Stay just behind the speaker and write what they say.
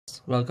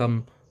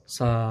Welcome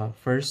sa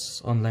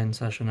first online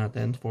session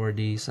natin for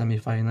the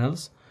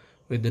semifinals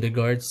with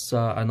regards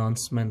sa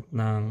announcement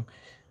ng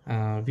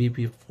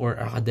VP for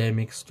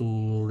Academics to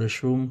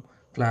resume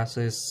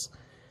classes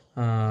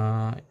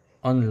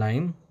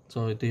online.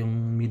 So ito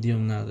yung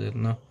medium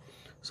natin, no?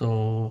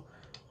 So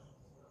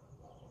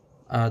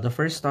the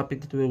first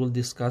topic that we will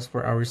discuss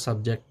for our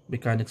subject,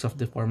 Mechanics of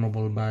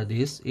Deformable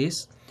Bodies,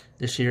 is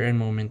the shear and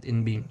moment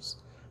in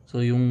beams. So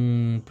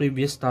yung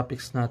previous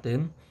topics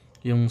natin,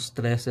 yung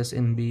stresses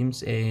in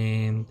beams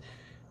and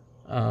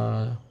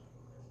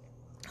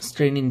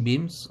strain in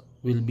beams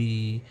will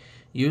be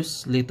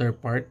used later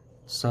part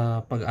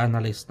sa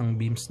pag-analyze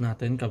ng beams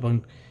natin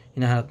kapag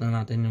hinaharap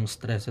na natin yung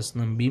stresses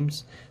ng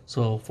beams.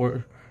 So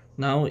for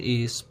now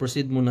is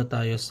proceed muna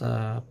tayo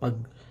sa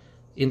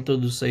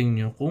pag-introduce sa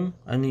inyo kung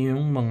ano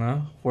yung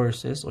mga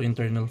forces o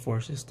internal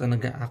forces na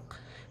nag-act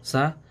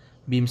sa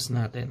beams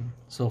natin.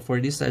 So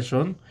for this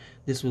session,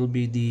 this will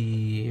be the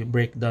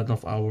breakdown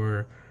of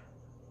our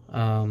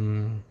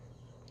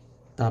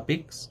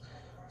topics.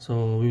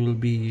 So we will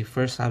be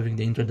first having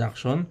the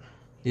introduction.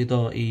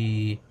 Dito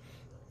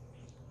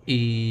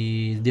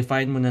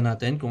i-define muna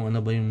natin kung ano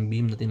ba yung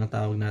beam na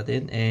tinatawag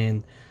natin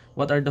and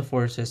what are the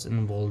forces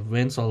involved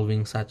when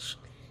solving such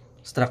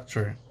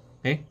structure.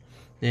 Okay?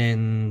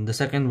 Then the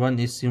second one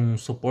is yung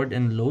support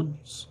and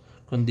loads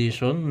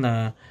condition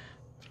na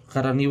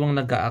karaniwang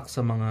nag-act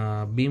sa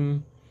mga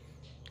beam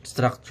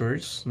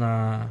structures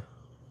na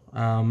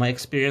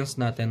ma-experience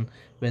natin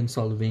when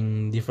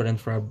solving different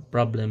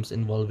problems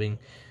involving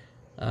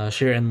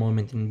shear and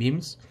moment in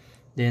beams.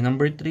 Then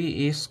number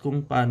 3 is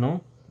kung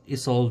paano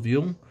i-solve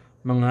yung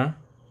mga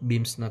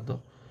beams na to.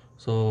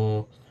 So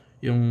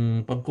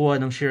yung pagkuha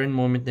ng shear and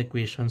moment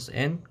equations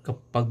and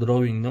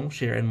pag-drawing ng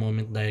shear and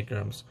moment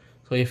diagrams.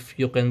 So if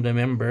you can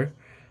remember,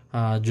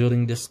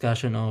 during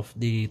discussion of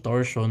the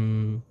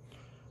torsion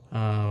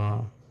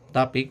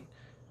topic,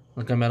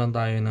 nagkameron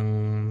tayo ng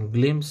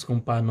glimpse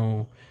kung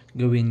paano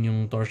gawin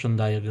yung torsion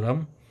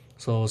diagram.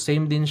 So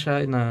same din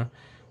siya na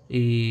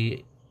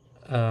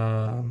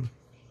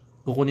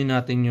kukunin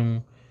natin yung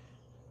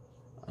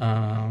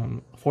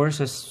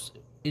forces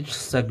each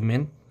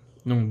segment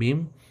ng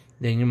beam.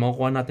 Then yung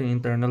makukuha natin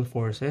internal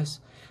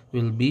forces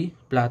will be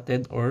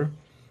plotted or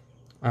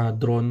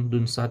drawn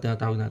dun sa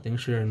tinatawag nating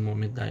shear and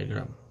moment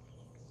diagram.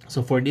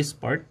 So for this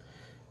part,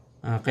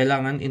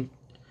 kailangan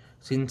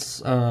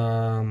since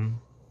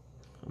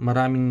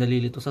maraming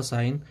nalilito sa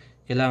sign,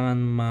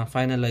 kailangan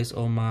ma-finalize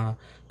o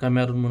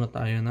kameron muna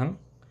tayo ng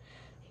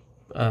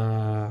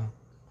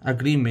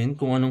agreement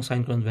kung anong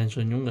sign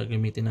convention yung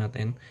gagamitin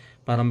natin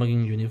para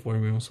maging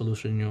uniform yung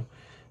solution nyo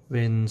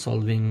when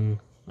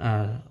solving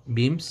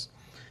beams.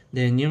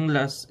 Then yung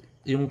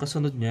yung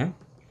kasunod niya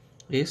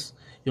is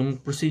yung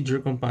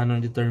procedure kung paano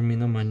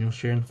determine naman yung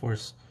shear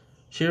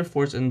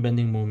force and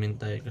bending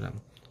moment diagram.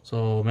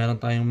 So meron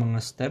tayong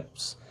mga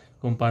steps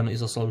kung paano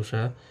isa-solve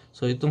siya.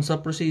 So itong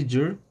sa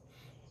procedure,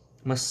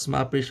 mas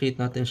ma-appreciate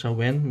natin siya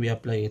when we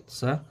apply it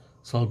sa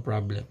solve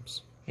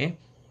problems. Okay?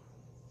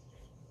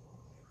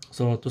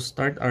 So to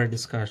start our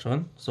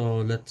discussion, so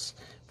let's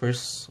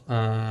first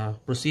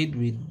proceed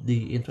with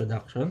the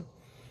introduction.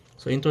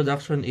 So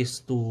introduction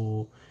is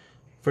to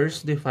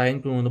first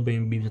define kung ano ba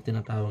yung beam na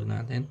tinatawag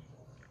natin.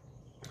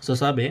 So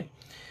sabi,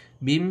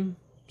 beam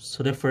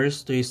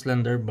refers to a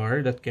slender bar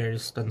that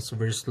carries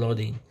transverse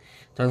loading.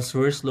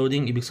 Transverse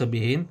loading, ibig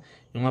sabihin,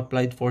 yung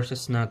applied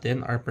forces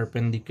natin are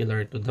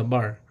perpendicular to the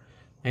bar.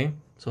 Okay?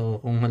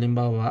 So kung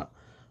halimbawa,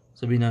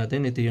 sabihin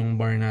natin, ito yung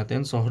bar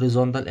natin. So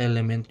horizontal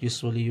element,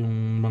 usually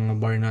yung mga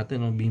bar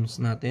natin o beams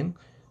natin.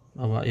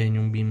 Bawa, yan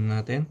yung beam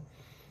natin.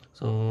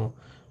 So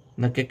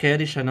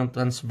nagke-carry siya ng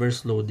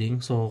transverse loading.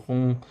 So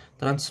kung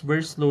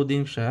transverse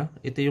loading siya,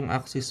 ito yung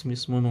axis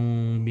mismo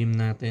ng beam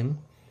natin.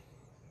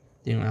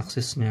 Ito yung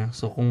axis niya.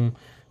 So kung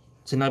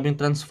sinabing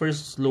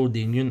transverse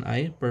loading, yun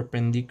ay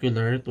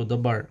perpendicular to the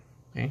bar.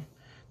 Okay?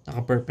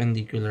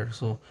 Naka-perpendicular.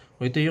 So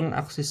kung ito yung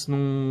axis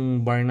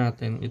ng bar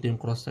natin, ito yung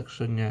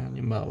cross-section niya.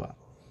 Halimbawa,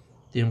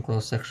 ito yung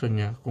cross-section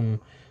niya. Kung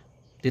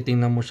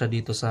titingnan mo siya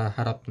dito sa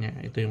harap niya,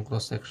 ito yung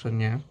cross-section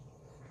niya.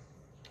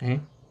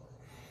 Okay?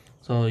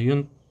 So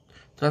yung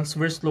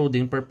transverse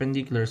loading,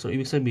 perpendicular. So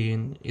ibig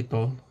sabihin,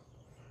 ito,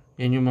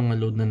 yan yung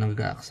mga load na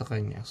nag-act sa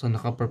kanya. So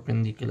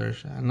naka-perpendicular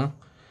siya. Ano?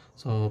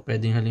 So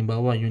pwedeng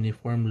halimbawa,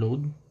 uniform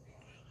load.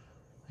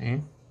 Okay?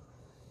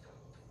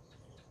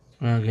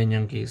 Mga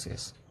ganyang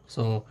cases.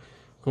 So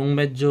kung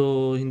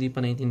medyo hindi pa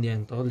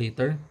naintindihan to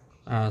later,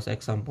 sa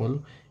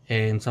example,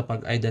 and sa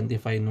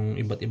pag-identify ng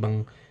iba't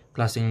ibang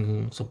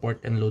klaseng support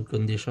and load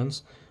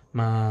conditions,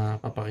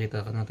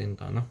 mapapakita natin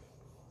to, no?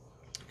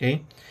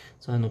 Okay?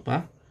 So ano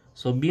pa?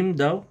 So beam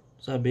daw,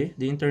 sabi,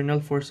 the internal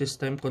force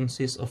system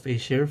consists of a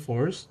shear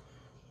force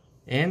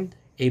and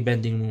a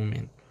bending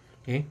moment.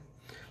 Okay?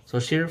 So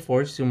shear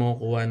force yung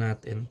makukuha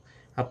natin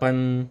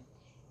upon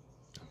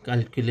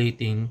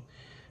calculating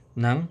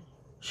ng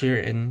shear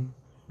and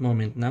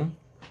moment ng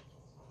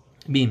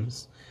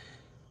beams.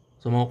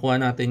 So makukuha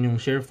natin yung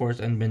shear force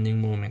and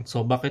bending moment.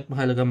 So bakit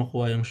mahalaga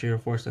makuha yung shear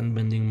force and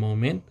bending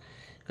moment?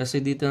 Kasi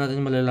dito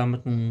natin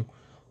malalaman kung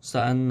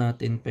saan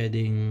natin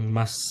pwedeng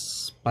mas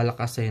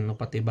palakasin o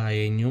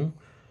patibayin yung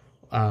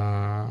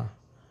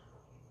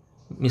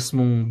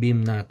mismong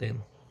beam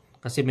natin.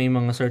 Kasi may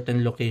mga certain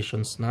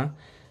locations na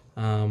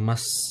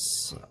mas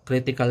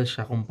critical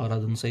siya kumpara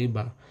dun sa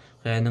iba.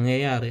 Kaya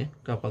nangyayari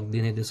kapag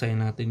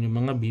dinedesign natin yung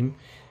mga beam,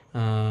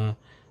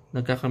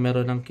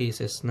 nagkakameron ng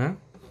cases na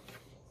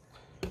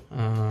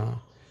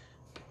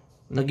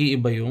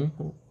nag-iiba yung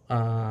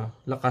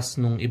lakas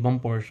nung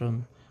ibang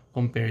portion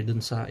compared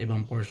dun sa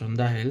ibang portion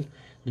dahil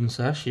dun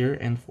sa shear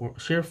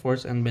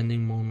force and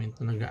bending moment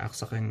na nag-a-act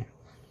sa kanya.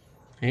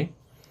 Okay?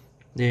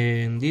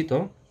 Then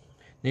dito,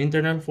 the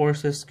internal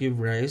forces give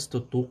rise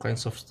to two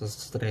kinds of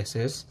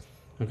stresses,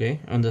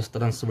 okay, on the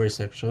transverse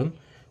section.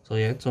 So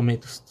yan, so may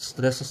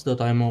stresses daw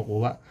tayo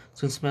makukuha.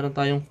 Since meron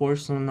tayong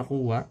force na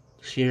nakuha,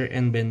 shear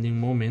and bending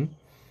moment,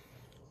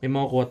 may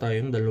makukuha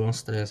tayong dalawang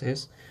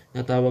stresses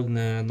na tawag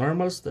na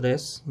normal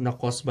stress na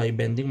caused by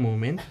bending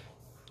moment,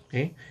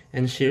 okay,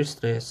 and shear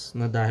stress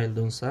na dahil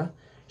dun sa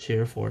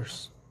shear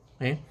force.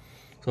 Okay,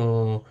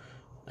 so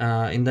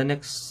in the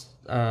next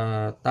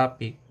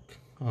topic,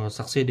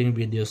 succeeding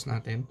videos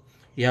natin,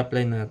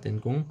 i-apply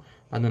natin kung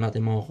paano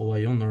natin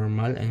makukuha yung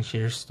normal and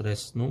shear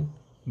stress ng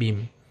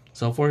beam.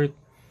 So for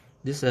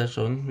this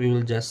session, we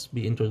will just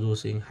be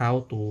introducing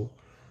how to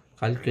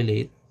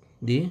calculate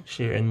the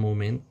shear and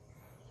moment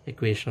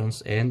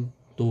equations and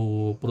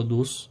to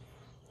produce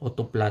o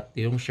to plot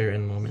yung shear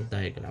and moment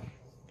diagram.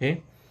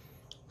 Okay?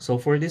 So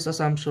for this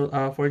assumption,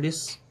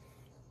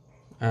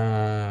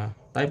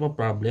 type of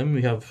problem,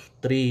 we have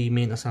three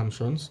main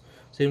assumptions.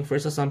 So yung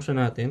first assumption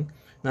natin,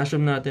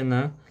 na-assume natin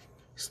na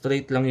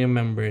straight lang yung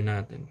member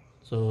natin.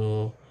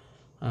 So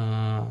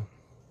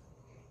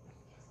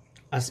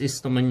as is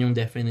naman yung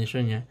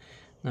definition niya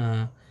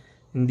na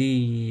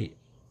hindi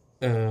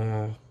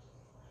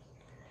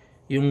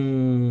yung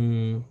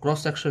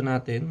cross section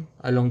natin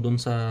along dun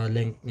sa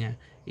length niya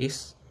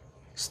is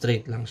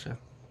straight lang siya.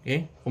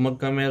 Okay? Kung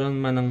meron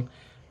man ng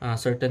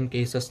certain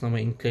cases na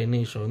may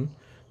inclination,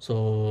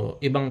 so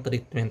ibang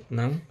treatment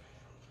ng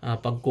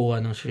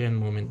pagkuha ng shear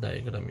and moment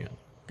diagram yun.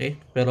 Okay?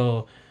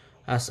 Pero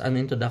as an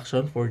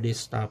introduction for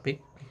this topic,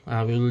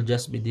 we will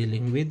just be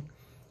dealing with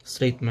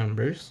straight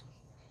members.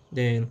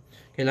 Then,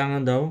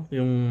 kailangan daw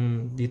yung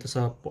dito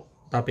sa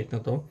topic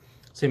na to,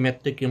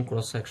 symmetric yung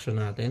cross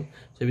section natin.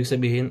 So, ibig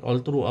sabihin,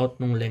 all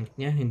throughout nung length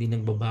niya, hindi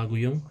nagbabago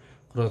yung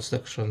cross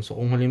section. So,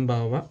 kung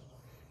halimbawa,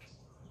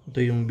 ito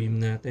yung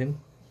beam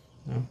natin.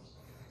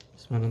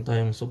 So, meron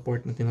tayong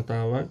support na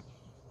tinatawag.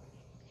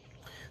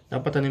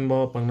 Dapat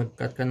halimbawa, pag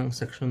nag-cut ka ng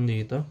section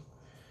dito,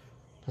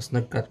 tapos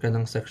nag-cut ka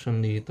ng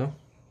section dito,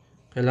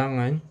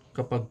 kailangan,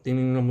 kapag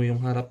tinignan mo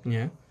yung harap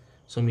niya,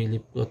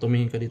 sumilip o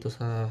tumingin ka dito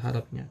sa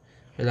harap niya,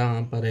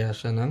 kailangan pareha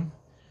siya ng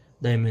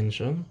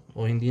dimension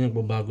o hindi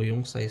nagbabago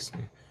yung size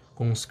niya.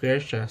 Kung square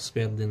siya,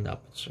 square din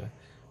dapat siya.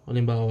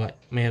 Halimbawa,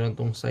 mayroon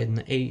tong side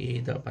na AA,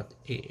 dapat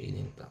AA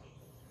din ito.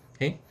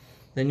 Okay?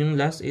 Then yung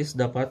last is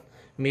dapat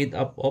made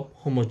up of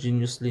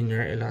homogeneous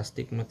linear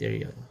elastic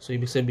material. So,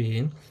 ibig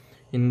sabihin,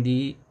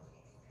 hindi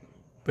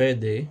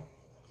pwede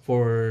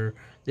for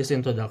this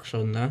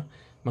introduction na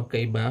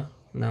magkaiba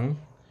ng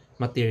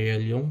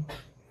material yung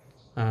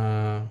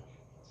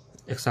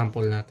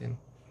example natin.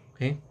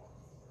 Okay?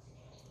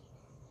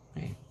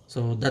 Okay.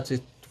 So, that's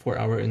it for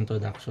our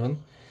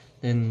introduction.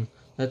 Then,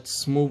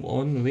 let's move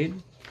on with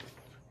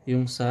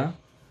yung sa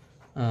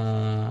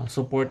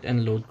support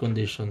and load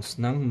conditions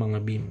ng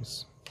mga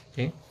beams.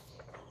 Okay?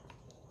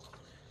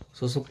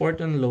 So, support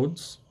and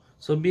loads.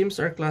 So,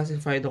 beams are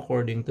classified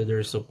according to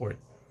their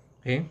support.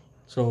 Okay?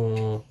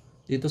 So,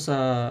 dito sa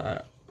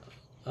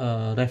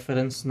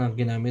reference na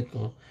ginamit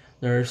ko,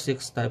 there are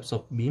 6 types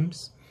of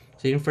beams.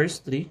 So, yung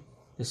first 3,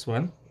 this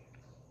one.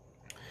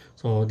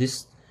 So,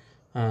 this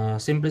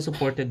simply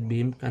supported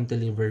beam,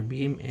 cantilever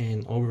beam,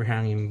 and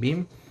overhanging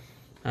beam.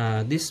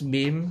 These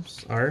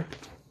beams are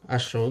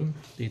as shown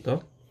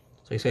dito.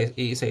 So,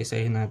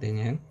 isa-isahin natin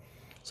yan.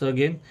 So,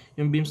 again,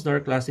 yung beams that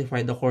are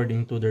classified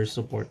according to their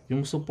support.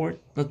 Yung support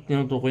na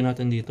tinutukoy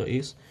natin dito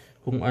is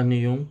kung ano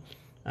yung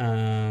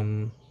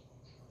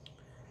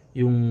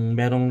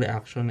merong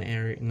reaction na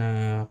area na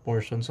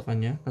portion sa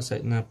kanya,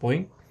 na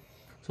point.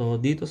 So,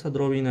 dito sa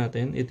drawing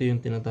natin, ito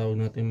yung tinatawag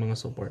natin mga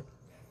support.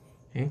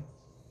 Okay?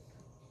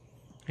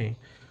 Okay.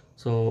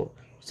 So,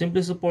 simply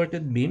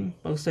supported beam,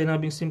 pag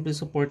sinabing simply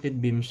supported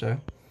beam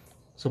siya,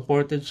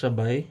 supported siya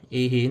by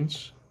a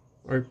hinge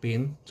or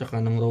pin,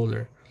 tsaka ng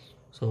roller.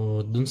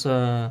 So, dun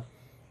sa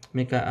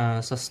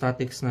sa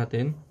statics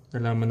natin,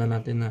 nalaman na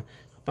natin na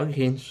kapag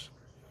hinge,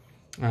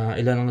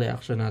 ilan ang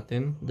reaction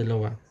natin? 2.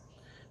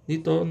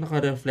 Dito,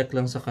 naka-reflect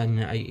lang sa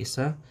kanya ay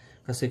isa.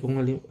 Kasi kung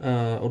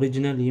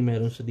originally,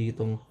 meron siya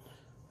ditong,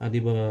 di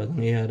ba,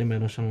 nangyayari,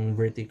 meron siyang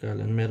vertical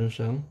and meron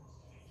siyang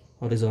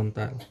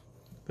horizontal.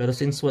 Pero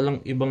since walang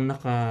ibang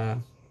naka-apply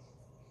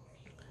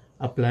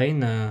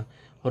na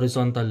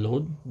horizontal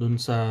load dun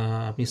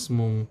sa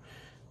mismong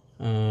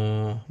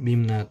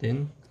beam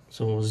natin,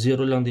 so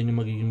 0 lang din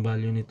yung magiging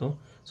value nito.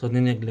 So,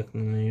 nineglect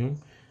na yung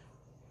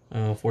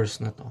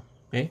force na to.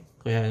 Okay?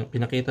 Kaya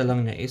pinakita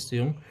lang niya is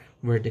yung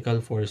vertical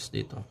force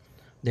dito.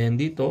 Then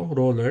dito,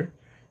 roller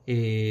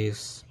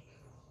is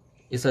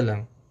isa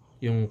lang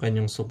yung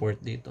kanyang support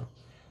dito.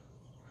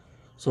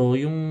 So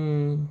yung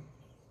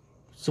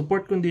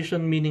support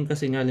condition meaning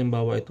kasi nga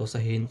halimbawa ito sa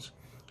hinge.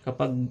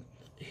 Kapag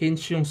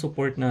hinge yung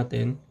support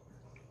natin,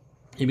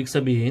 ibig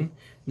sabihin,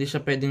 hindi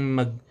siya pwedeng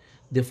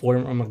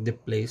mag-deform o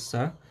mag-deplace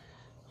sa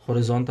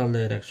horizontal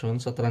direction,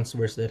 sa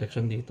transverse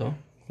direction dito.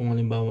 Kung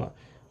halimbawa,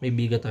 may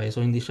biga tayo,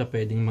 so hindi siya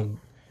pwedeng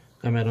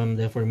magkameron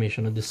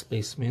deformation o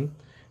displacement.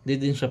 Hindi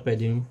din siya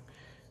pwedeng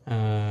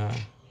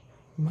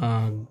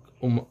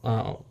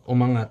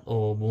umangat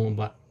o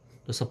bumaba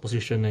sa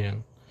position na yan.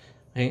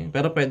 Okay?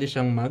 Pero pwede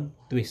siyang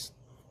mag-twist.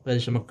 Pwede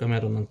siya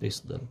magkameron ng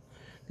twist doon.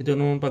 Dito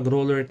naman pag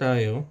roller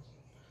tayo,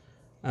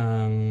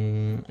 ang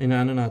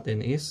inaano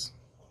natin is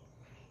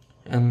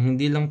ang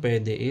hindi lang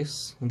pwede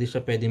is hindi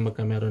siya pwedeng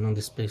magkameron ng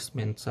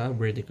displacement sa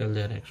vertical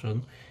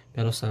direction,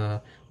 pero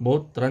sa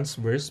both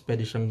transverse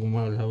pwede siyang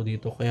gumalaw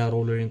dito, kaya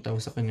roller yung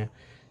tawag sa kanya.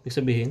 Ibig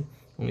sabihin,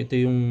 kung ito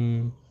yung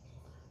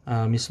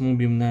mismong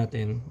beam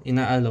natin,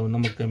 inaalaw na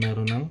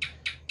magkameron ng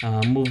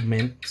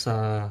movement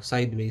sa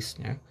sideways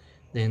niya,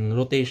 then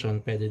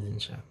rotation pwede din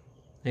siya.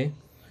 Okay,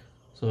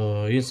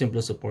 so yun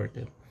simple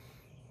supported.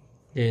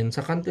 Then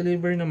sa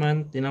cantilever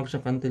naman, tinawag siya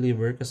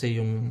cantilever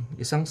kasi yung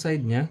isang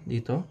side niya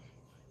dito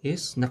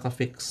is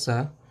nakafix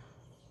sa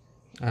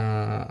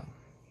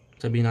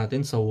sabihin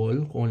natin sa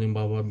wall. Kung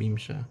halimbawa beam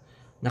siya,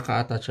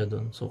 naka-attach siya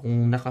doon. So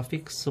kung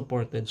naka-fix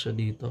supported siya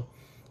dito,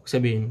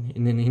 sabihin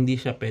hindi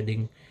siya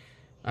pwedeng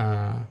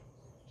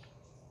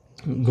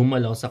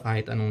gumalaw sa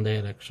kahit anong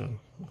direction.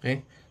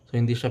 Okay,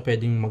 so hindi siya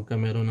pwedeng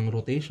magkameron ng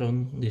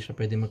rotation, hindi siya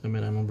pwedeng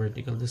magkameron ng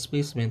vertical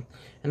displacement,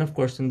 and of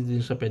course hindi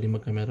din siya pwedeng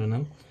magkameron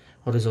ng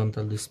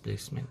horizontal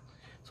displacement.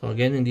 So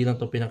again, hindi lang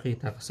to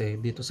pinakita kasi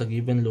dito sa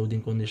given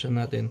loading condition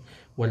natin,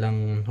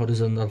 walang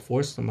horizontal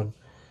force na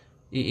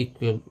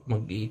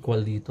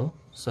mag-equal dito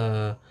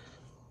sa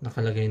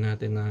nakalagay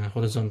natin na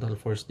horizontal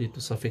force dito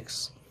sa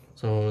fix.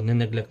 So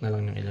nineglect na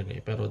lang yung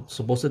ilagay. Pero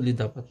supposedly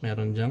dapat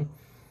meron dyang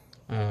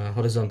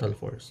horizontal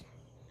force.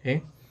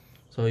 Okay?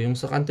 So yung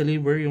sa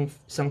cantilever, yung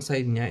isang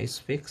side niya is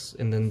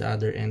fixed and then the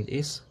other end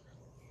is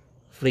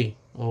free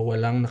o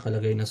walang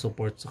nakalagay na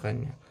support sa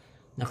kanya.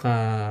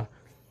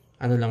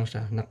 Nakahang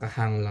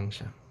lang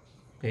siya.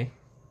 Okay?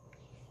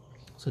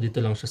 So dito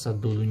lang siya sa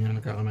dulo niya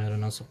nagkakameron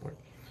ng support.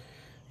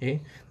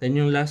 Okay? Then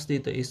yung last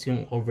dito is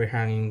yung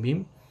overhanging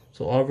beam.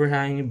 So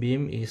overhanging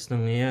beam is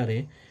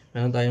nangyayari,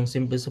 meron tayong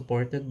simple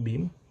supported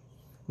beam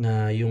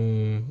na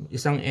yung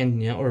isang end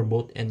niya or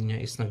both end niya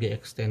is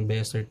nag-extend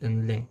by a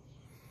certain length.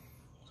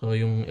 So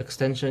yung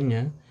extension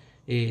niya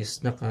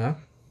is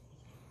naka-overhang,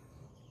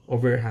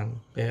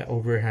 kaya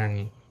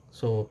overhanging.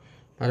 So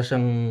para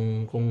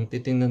siyang, kung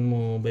titingnan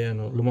mo ba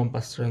yan,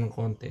 lumampas siya ng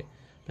konti.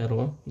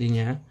 Pero,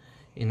 hindi niya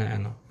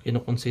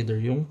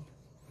kino-consider yung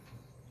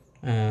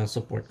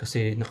support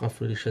kasi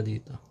naka-free siya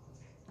dito.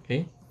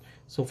 Okay?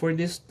 So, for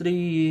these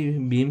three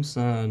beams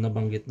na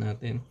nabanggit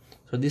natin,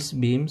 so these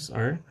beams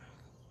are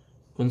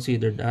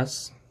considered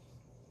as,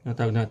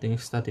 natawag natin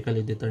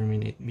statically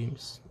determinate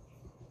beams.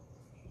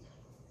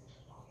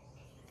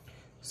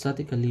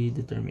 Statically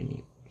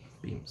determinate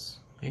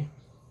beams. Okay?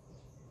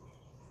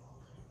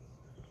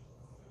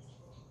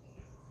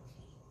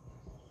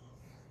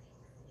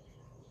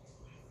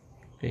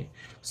 Okay.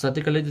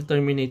 Statically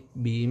determinate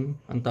beam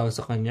ang tawag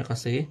sa kanya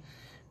kasi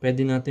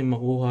pwede natin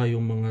makuha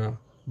yung mga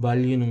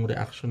value ng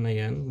reaction na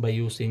yan by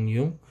using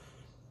yung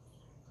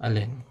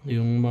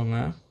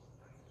mga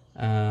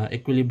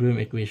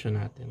equilibrium equation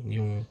natin,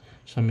 yung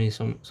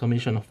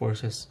summation of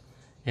forces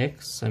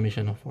x,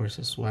 summation of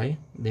forces y,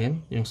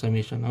 then yung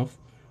summation of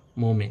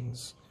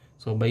moments.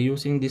 So by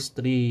using these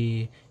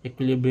three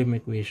equilibrium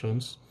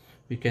equations,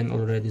 we can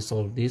already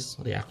solve these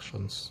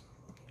reactions,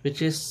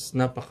 which is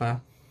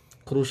napaka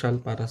crucial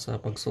para sa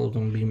pag-solve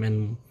ng beam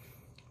and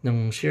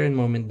ng shear and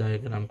moment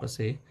diagram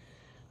kasi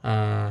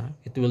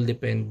it will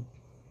depend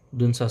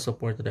dun sa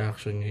support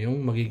reaction nyo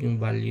yung magiging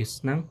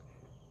values ng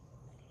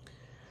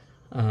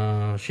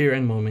shear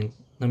and moment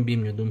ng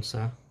beam nyo dun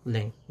sa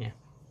length nya.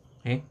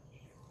 Okay?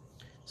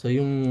 So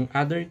yung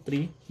other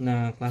three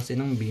na klase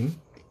ng beam,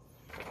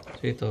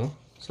 so ito,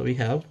 so we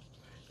have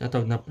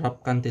natawag na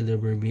prop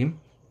cantilever beam,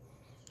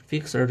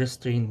 fixed or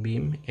restrained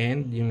beam,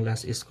 and yung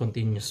last is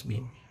continuous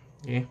beam.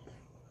 Okay?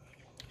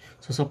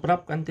 So sa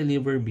prop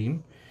cantilever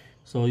beam,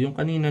 so yung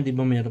kanina di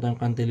ba meron tayong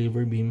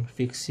cantilever beam,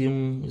 fix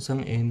yung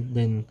isang end,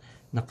 then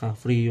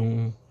naka-free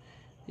yung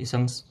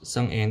isang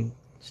end.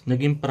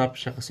 Naging prop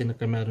siya kasi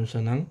nagkameron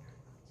siya ng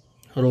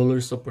roller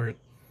support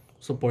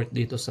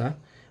dito sa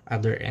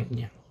other end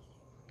niya.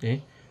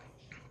 Okay?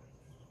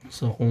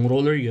 So kung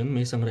roller yun,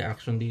 may isang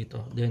reaction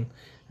dito. Then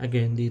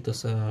again dito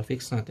sa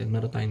fix natin,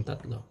 meron tayong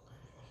tatlo.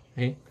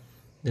 Okay?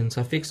 Then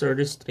sa fixed or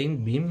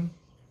restrained beam,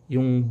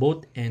 yung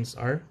both ends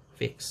are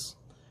fixed.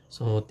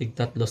 So,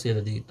 tig-tatlo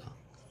sila dito.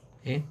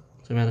 Okay?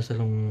 So, meron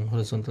silang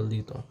horizontal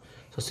dito.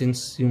 So,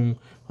 since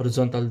yung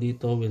horizontal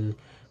dito will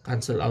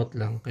cancel out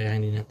lang, kaya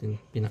hindi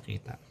natin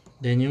pinakita.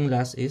 Then, yung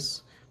last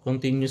is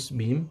continuous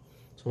beam.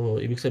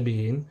 So, ibig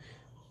sabihin,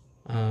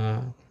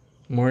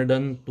 more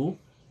than 2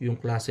 yung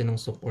klase ng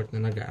support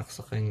na nag-a-act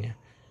sa kanya.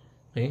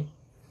 Okay?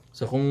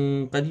 So,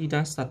 kung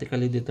kanina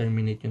statically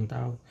determinate yung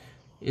tawag,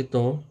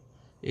 ito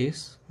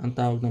is, ang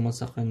tawag naman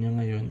sa kanya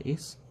ngayon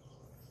is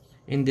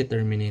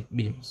indeterminate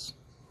beams.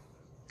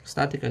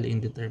 Statically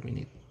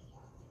indeterminate.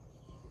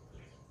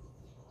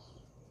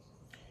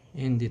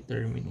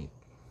 Indeterminate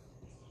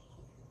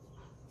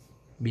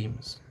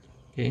beams.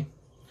 Okay?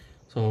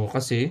 So,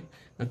 kasi,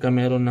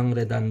 nagkameron ng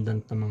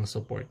redundant na mga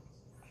support.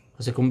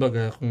 Kasi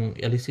kumbaga, kung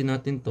ialisin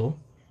natin to,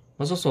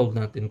 masosolve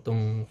natin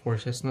tong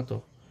forces na to.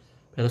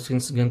 Pero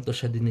since ganito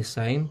siya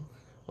dinesign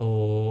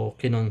o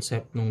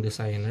kinoncept ng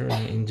designer o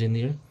ng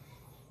engineer,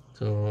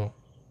 so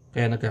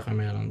kaya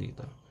nagkakameron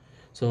dito.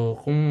 So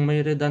kung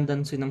may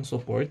redundancy ng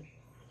support,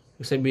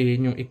 ibig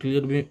sabihin yung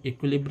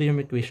equilibrium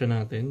equation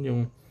natin,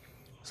 yung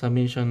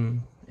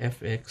summation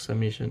fx,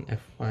 summation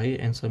fy,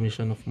 and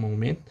summation of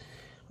moment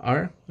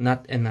are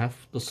not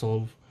enough to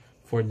solve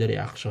for the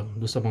reaction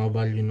do sa mga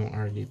value ng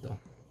r dito.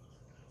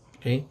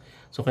 Okay?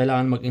 So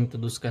kailangan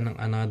mag-introduce ka ng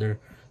another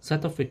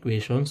set of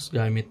equations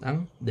gamit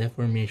ang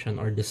deformation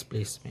or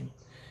displacement,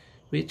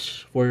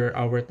 which for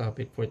our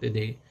topic for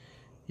today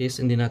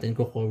is hindi natin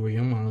ko-cover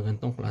yung mga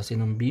ganitong klase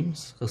ng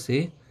beams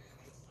kasi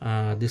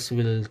this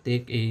will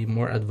take a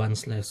more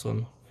advanced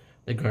lesson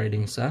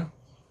regarding sa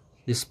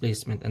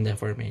displacement and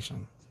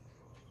deformation.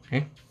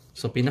 Okay?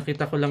 So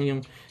pinakita ko lang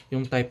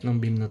yung type ng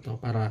beam na to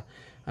para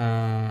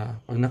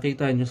pag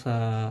nakita nyo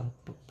sa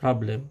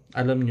problem,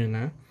 alam nyo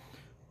na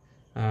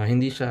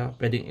hindi siya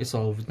pwedeng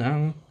i-solve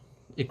ng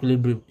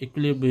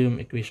equilibrium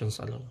equations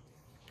alone.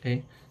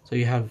 Okay? So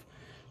you have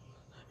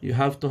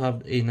to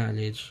have a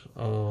knowledge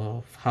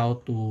of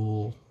how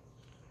to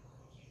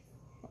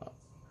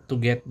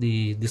get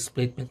the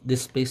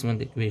displacement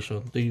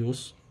equation, to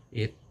use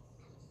it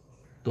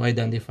to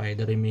identify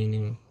the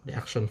remaining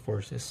reaction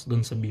forces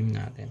dun sa beam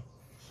natin.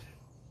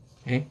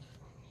 Okay?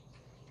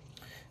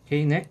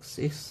 Okay, next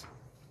is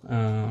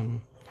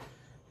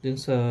dun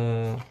sa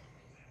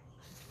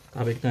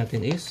topic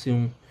natin is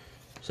yung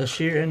sa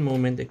shear and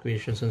moment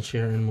equations and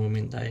shear and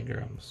moment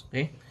diagrams.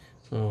 Okay?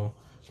 So,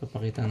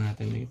 papakita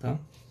natin dito.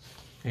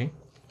 Okay?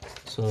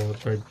 So,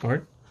 third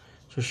part.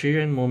 So, shear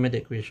and moment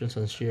equations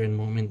and shear and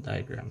moment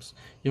diagrams.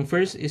 Yung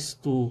first is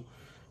to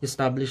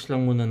establish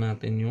lang muna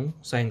natin yung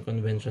sign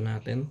convention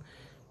natin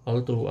all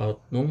throughout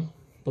nung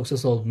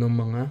pagsasolve ng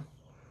mga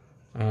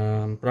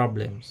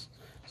problems.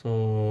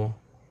 So,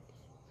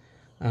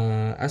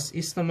 as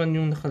is naman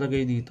yung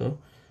nakalagay dito.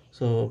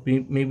 So,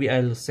 maybe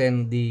I'll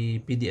send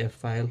the PDF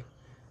file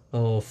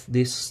of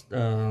this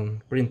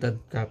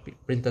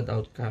printed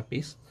out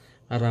copies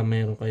para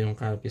mayroon kayong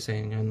copy sa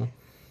inyo, no?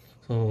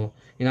 So,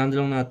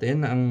 inando lang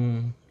natin na ang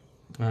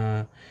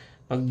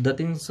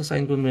pagdating sa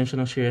sign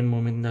convention ng shear and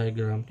moment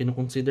diagram,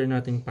 kino-consider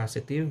natin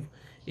positive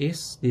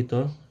is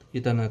dito,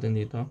 kita natin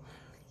dito.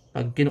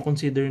 Pag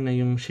kino-consider na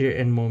yung shear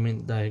and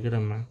moment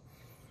diagram,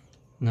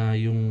 na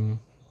yung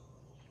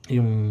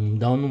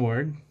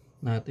downward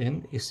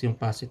natin is yung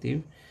positive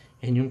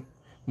and yung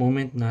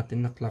moment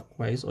natin na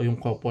clockwise o yung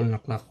couple na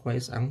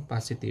clockwise ang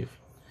positive.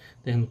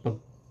 Then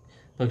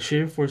pag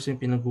shear force yung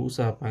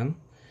pinag-uusapan,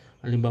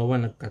 halimbawa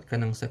nag-cut ka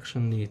ng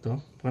section dito.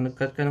 Pag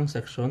nag-cut ka ng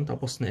section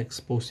tapos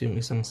na-expose yung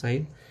isang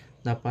side,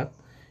 dapat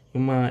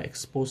yung mga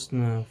exposed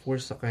na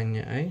force sa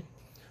kanya ay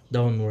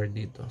downward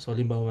dito. So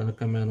halimbawa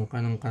nagkameron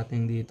ka ng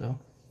cutting dito.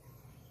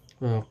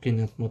 So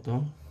kinat mo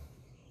to.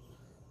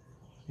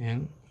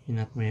 Yan,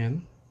 kinat mo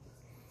yan.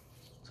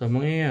 So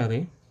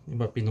mangyayari,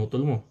 diba,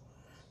 pinutol mo.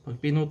 Pag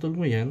pinutol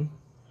mo yan,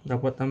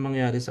 dapat ang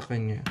mangyari sa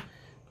kanya,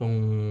 kung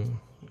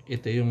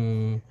ito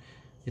yung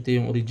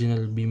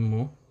original beam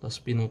mo, tapos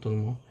pinutol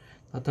mo,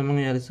 at ang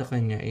mangyari sa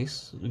kanya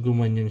is,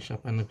 gumanyan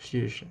siya, pa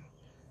nag-shear siya.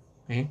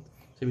 Okay?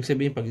 So, ibig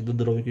sabihin, pag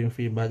idodrawing ko yung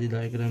free body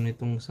diagram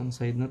nitong isang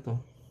side na to,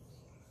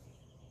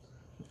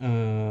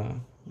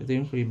 ito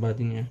yung free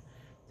body niya,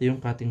 ito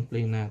yung cutting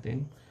plane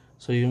natin.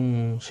 So,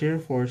 yung shear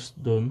force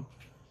doon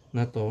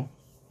na to,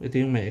 ito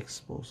yung may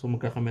expose. So,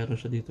 magkakameron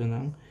siya dito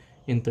ng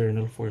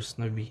internal force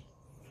na V.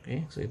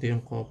 Okay? So, ito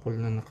yung couple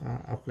na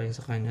naka-apply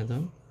sa kanya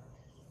doon.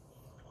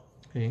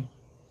 Okay?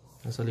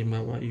 Nasa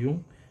halimbawa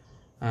yung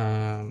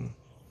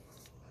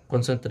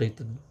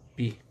concentrated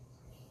P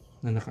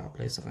na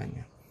naka-apply sa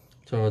kanya.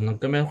 So,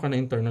 nagkameron ka na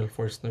internal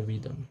force na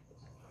V doon.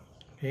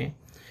 Okay?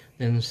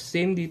 Then,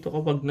 same dito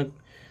kapag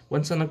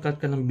once na nag-cut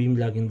ka ng beam,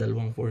 laging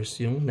dalawang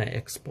force yung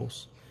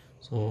na-expose.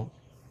 So,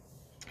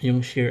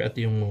 yung shear at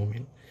yung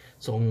moment.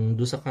 So, kung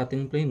doon sa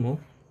cutting plane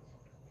mo,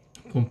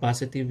 kung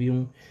positive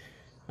yung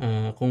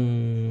kung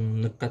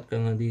nag-cut ka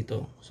nga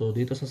dito, so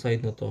dito sa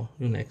side na to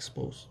yung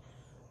na-expose,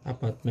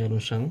 dapat meron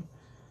siyang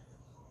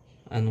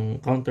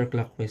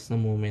counterclockwise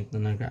na movement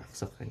na nag-act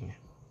sa kanya.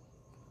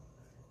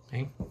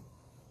 Okay?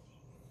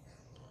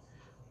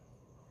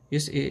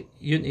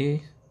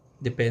 Yun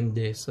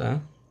depende sa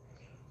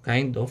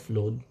kind of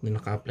load na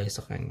naka-apply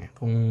sa kanya.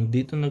 Kung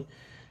dito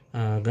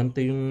ganito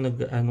yung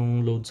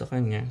load sa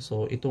kanya,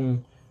 so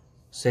itong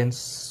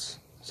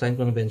sign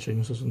convention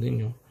yung susundin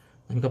nyo.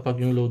 And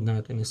kapag yung load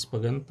natin is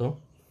pag ganito,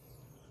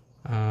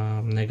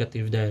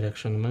 negative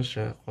direction naman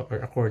siya or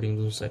according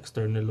dun sa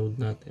external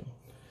load natin.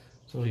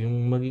 So,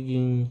 yung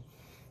magiging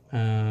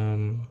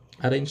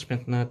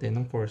arrangement natin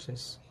ng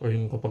forces or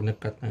yung kapag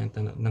nag-cut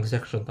ng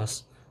section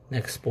tas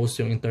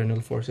na-expose yung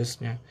internal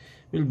forces niya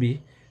will be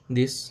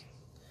this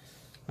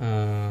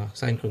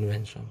sign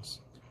conventions.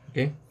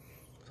 Okay?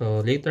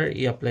 So, later,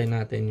 i-apply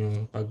natin yung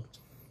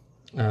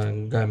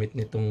gamit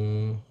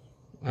nitong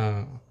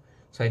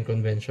sign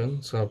convention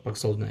sa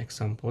pag-solve ng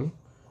example.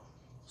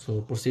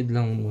 So, proceed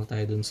lang muna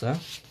tayo dun sa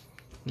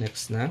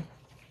next na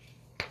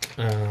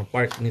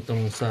part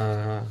nitong sa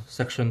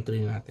section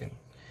 3 natin.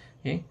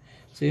 Okay?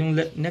 So, yung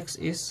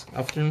next is,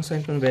 after ng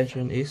sign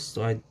convention is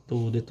to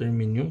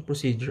determine yung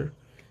procedure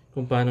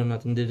kung paano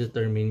natin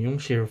determine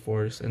yung shear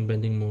force and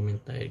bending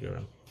moment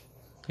diagram.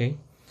 Okay?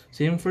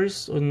 So, yung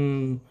first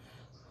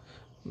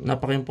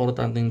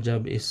napaka-importanting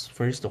job is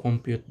first to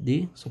compute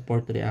the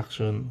support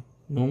reaction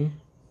nung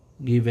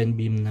given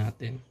beam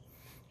natin.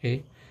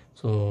 Okay?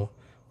 So,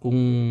 kung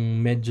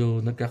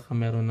medyo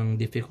nagkakameron ng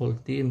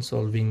difficulty in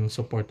solving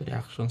support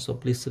reaction, so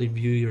please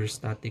review your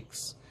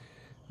statics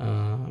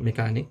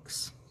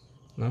mechanics,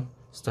 no?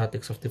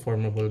 Statics of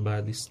deformable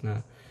bodies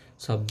na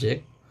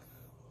subject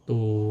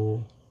to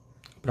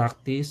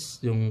practice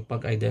yung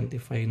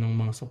pag-identify ng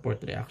mga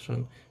support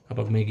reaction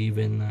kapag may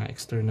given na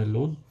external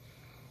load.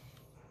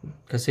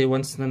 Kasi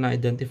once na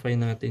na-identify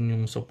natin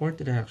yung support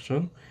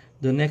reaction,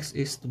 the next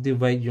is to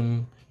divide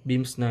yung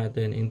beams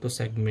natin into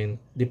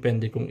segment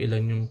depende kung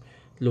ilan yung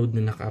load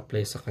na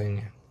naka-apply sa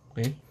kanya.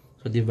 Okay?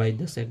 So, divide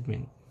the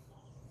segment.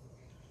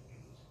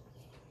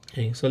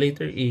 Okay? So,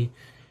 later,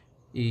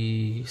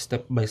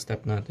 step by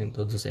step natin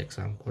to sa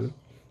example.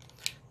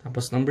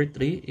 Tapos, number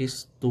 3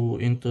 is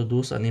to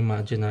introduce an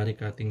imaginary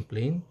cutting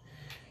plane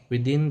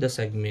within the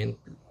segment.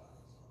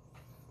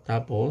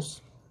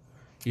 Tapos,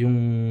 yung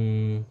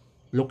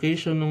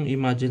location ng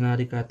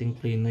imaginary cutting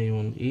plane na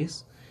yun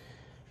is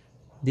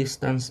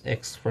distance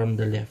x from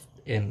the left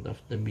end of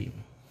the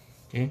beam.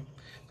 Okay?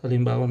 So,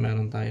 halimbawa,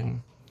 meron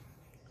tayong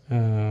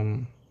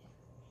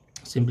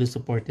simply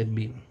supported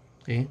beam.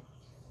 Okay?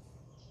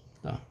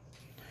 Ito.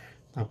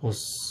 Tapos,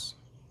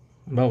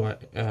 halimbawa,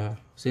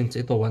 since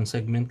ito, one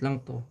segment lang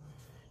to,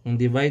 yung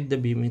divide the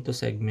beam into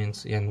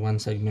segments, yan, one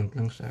segment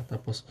lang siya.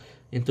 Tapos,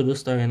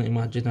 introduce tayo ng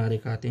imaginary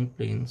cutting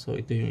plane. So,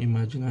 ito yung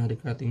imaginary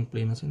cutting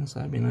plane na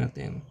sinasabi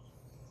natin.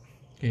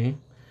 Okay?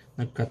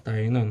 Nag-cut tayo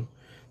nun.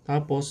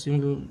 Tapos,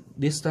 yung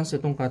distance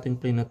itong cutting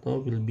plane na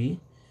to will be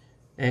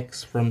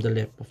x from the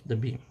left of the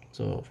beam.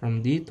 So,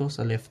 from dito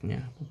sa left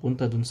niya,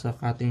 pupunta dun sa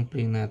cutting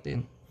plane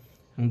natin.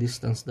 Ang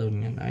distance daw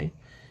niyan ay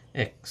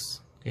x.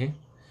 Okay?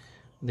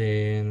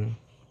 Then,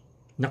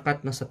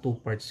 nakat na sa two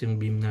parts yung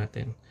beam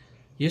natin.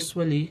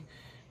 Usually,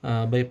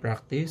 by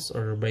practice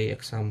or by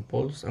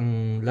examples,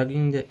 ang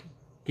laging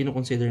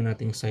kinoconsider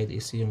nating side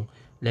is yung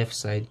left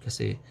side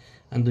kasi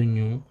andun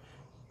yung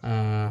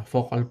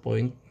focal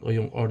point o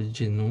yung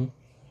origin ng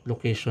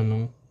location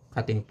ng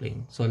cutting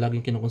plane. So,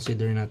 laging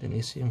kinoconsider natin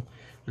is yung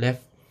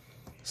left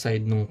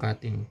side ng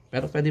cutting.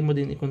 Pero, pwede mo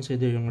din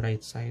i-consider yung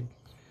right side.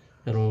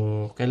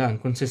 Pero,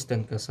 kailangan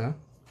consistent ka sa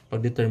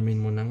pag-determine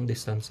mo ng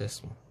distances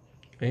mo.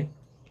 Okay?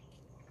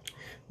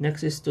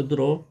 Next is to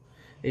draw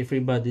a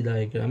free body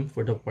diagram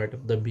for the part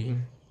of the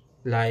beam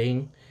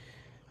lying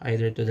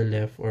either to the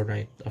left or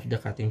right of the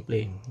cutting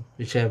plane,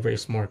 whichever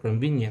is more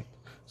convenient.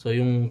 So,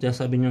 yung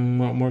sabi niyang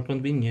more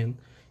convenient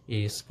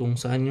is kung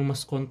saan yung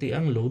mas konti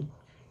ang load,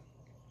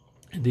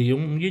 hindi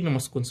yun yung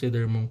mas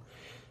consider mong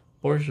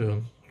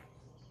portion.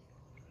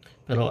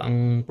 Pero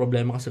ang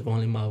problema kasi kung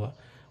halimbawa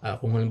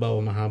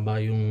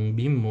mahaba yung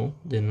beam mo,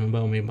 then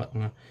halimbawa may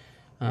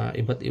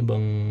iba't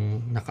ibang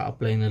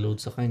naka-apply na load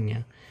sa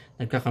kanya,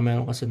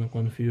 nagkakameron kasi ng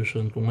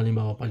confusion kung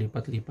halimbawa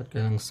palipat-lipat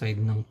ka ng side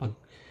ng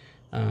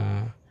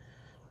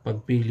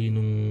pagpili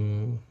ng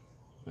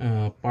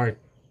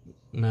part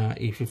na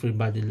i-free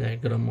body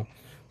diagram mo.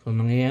 So,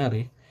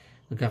 nangyayari,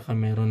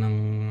 nagkakameron ng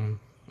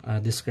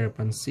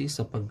discrepancy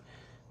sa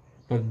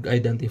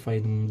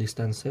pag-identify ng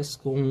distances.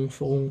 Kung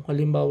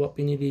halimbawa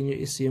pinili nyo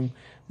is yung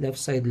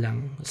left side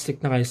lang, stick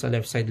na kayo sa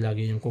left side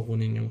lagi yung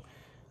kukunin yung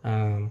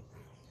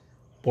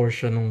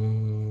portion ng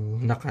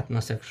nakat na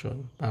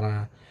section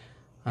para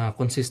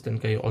consistent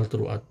kayo all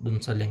throughout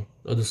dun sa length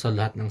o dun sa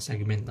lahat ng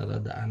segment na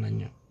dadaanan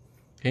nyo.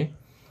 Okay?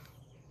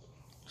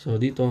 So,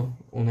 dito,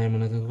 unahin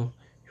mo natin ko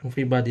yung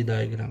free body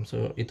diagram.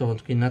 So, ito,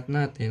 kinat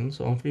natin.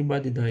 So, ang free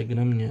body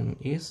diagram niyan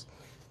is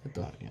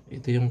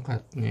ito yung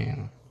cut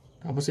niya.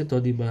 Tapos ito,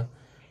 di ba,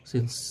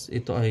 since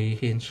ito ay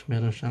hinge,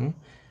 meron siyang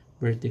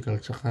vertical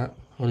tsaka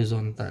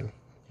horizontal.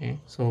 Okay?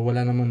 So,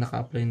 wala namang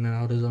naka-apply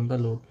na horizontal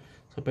load.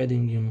 So,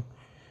 pwedeng yung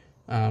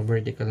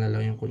vertical na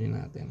lang yung kunin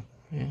natin.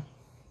 Okay?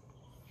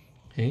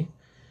 Okay?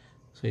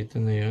 So,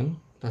 ito na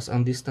yun. Tapos,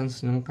 ang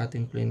distance ng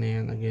cutting plane na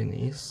yan, again,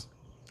 is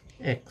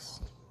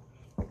x.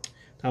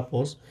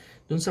 Tapos,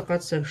 dun sa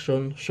cut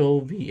section,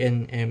 show V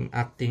and M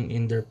acting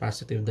in their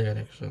positive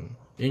direction.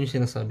 Yun yung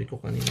sinasabi ko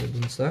kanina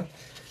dun sa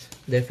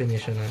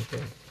definition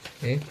natin.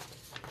 Okay?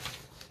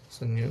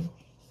 So, yun.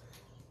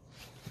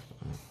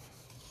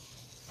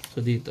 So,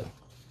 dito.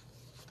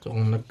 So,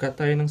 kung nag-cut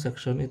tayo ng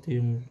section, ito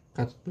yung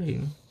cut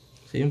plane.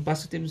 So, yung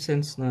positive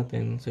sense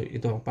natin, so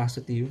ito ang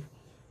positive.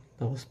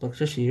 Tapos, pag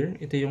sa shear,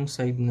 ito yung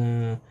side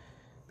na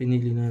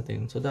pinili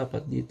natin. So,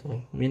 dapat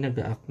dito, may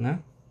nag-act na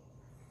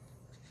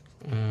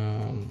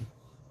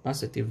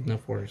positive na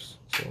force.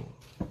 So,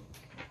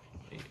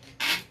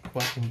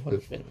 kuha akong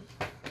ballpen.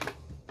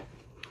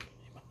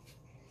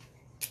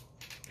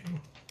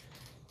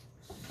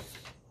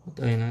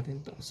 Tayo natin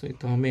to. So,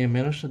 ito,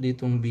 meron siya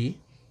ditong B.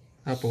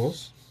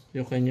 Tapos,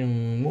 yung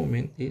kanyang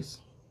moment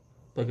is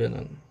pag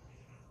ganun.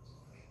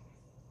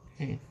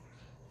 Okay.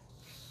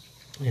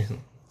 Ayan.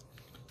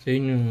 So,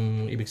 yun yung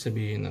ibig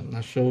sabihin na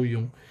na-show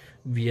yung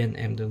V and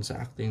M dun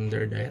sa acting in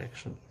their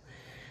direction.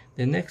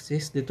 The next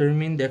is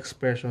determine the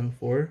expression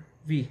for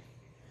V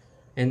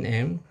and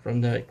M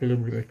from the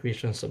equilibrium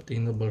equations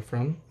obtainable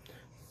from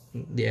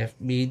the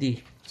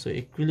FBD. So,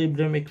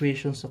 equilibrium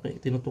equations na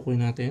tinutukoy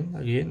natin,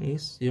 again,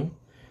 is yung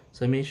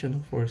summation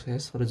of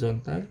forces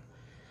horizontal,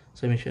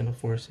 summation of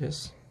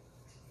forces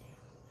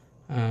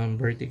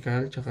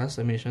vertical, tsaka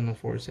summation of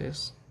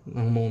forces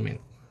ng moment.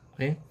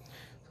 Okay?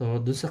 So,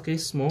 dun sa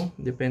case mo,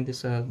 depende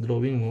sa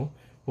drawing mo,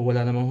 kung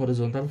wala namang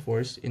horizontal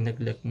force,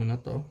 i-neglect mo na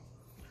to.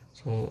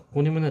 So,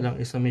 kunin mo na lang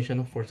is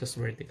summation of forces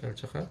vertical,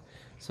 tsaka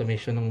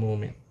summation ng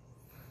moment.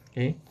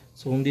 Okay?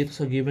 So, kung dito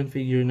sa given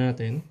figure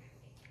natin,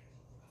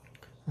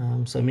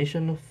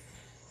 summation of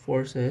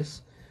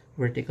forces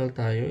vertical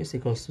tayo is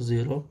equals to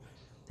 0,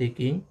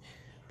 taking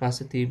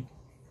positive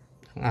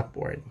ang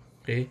upward.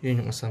 Okay?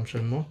 Yun yung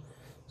assumption mo.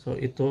 So,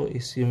 ito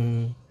is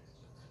yung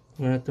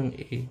itong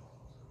A,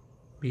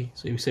 B.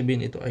 So, ibig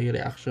sabihin ito ay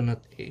reaction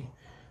at A.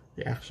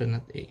 Reaction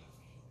at A.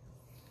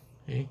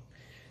 Okay?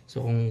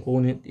 So, kung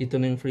kunin, ito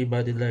na yung free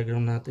body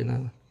diagram natin na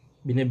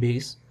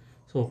binibase.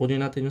 So,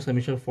 kunin natin yung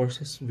summation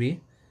forces V.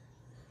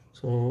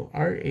 So,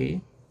 RA.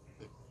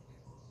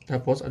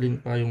 Tapos, alin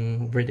pa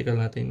yung vertical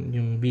natin,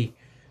 yung B.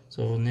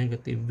 So,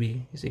 negative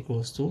B is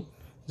equals to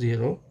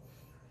 0.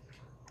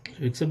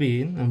 Ibig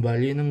sabihin, ang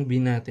value ng B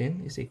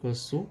natin is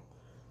equals to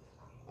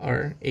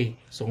RA.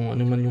 So, kung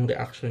ano man yung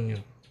reaction nyo.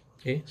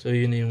 Okay? So,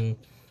 yun na yung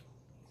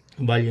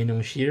value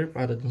ng shear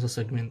para dun sa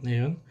segment na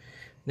yun.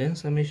 Then,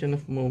 summation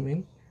of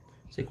moment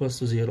is equals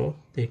to 0.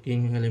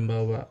 Taking,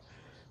 halimbawa,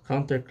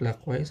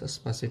 counterclockwise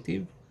as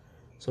positive.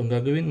 So, ang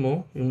gagawin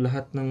mo, yung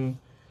lahat ng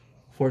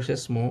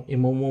forces mo,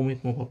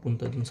 imo-moment mo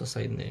papunta dun sa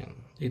side na yun.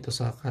 Dito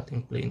sa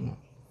cutting plane mo.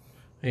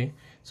 Okay?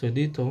 So,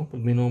 dito,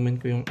 pag minoment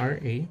ko yung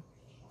RA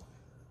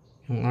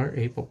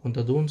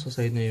papunta dun sa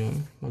side na yun,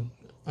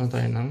 ano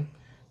tayo ng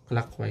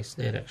clockwise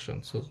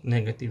direction. So,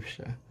 negative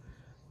siya.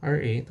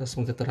 RA, tapos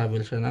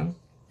magta-travel siya ng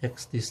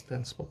X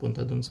distance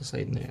papunta dun sa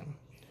side na yan.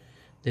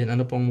 Then,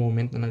 ano pang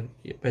moment na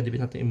pwede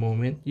natin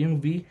i-moment? Yung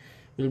V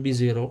will be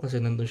 0 kasi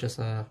nandun siya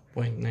sa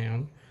point na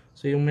yun.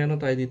 So, yung meron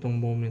tayo ditong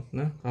moment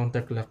na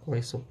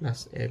counterclockwise, so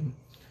plus M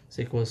is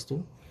equals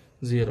to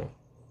 0.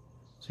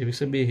 So, ibig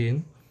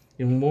sabihin,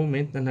 yung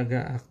moment na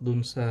nag-a-act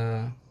dun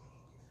sa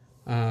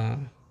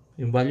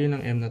yung value ng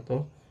M na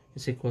to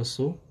is equals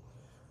to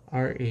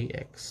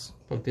RAX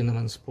pag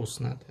tinranspose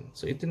natin.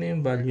 So, ito na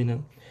yung value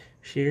ng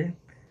shear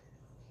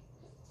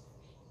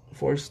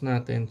force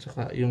natin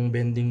tsaka yung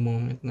bending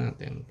moment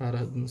natin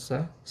para dun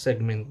sa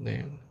segment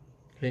na yun.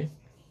 Okay?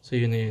 So,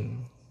 yun na yun.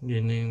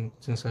 Yun na yung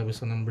sinasabi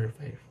sa number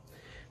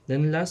 5.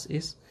 Then, last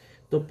is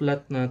to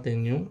plot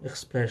natin yung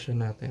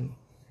expression natin.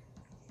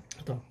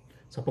 Ito.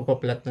 Sa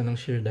pagpa-plot na ng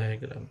shear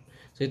diagram.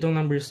 So, itong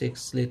number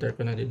 6, later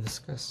ko na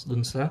di-discuss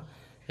dun sa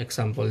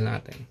example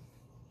natin.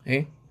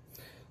 Okay?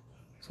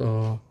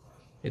 So,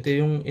 ito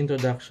yung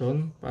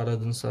introduction para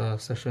dun sa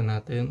session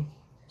natin.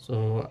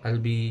 So, I'll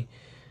be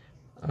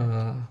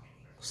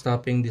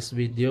stopping this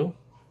video.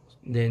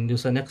 Then, yung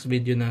sa next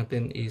video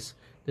natin is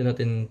doon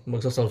natin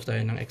magsasolve tayo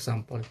ng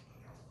example.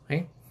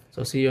 Okay?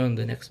 So, see you on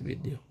the next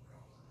video.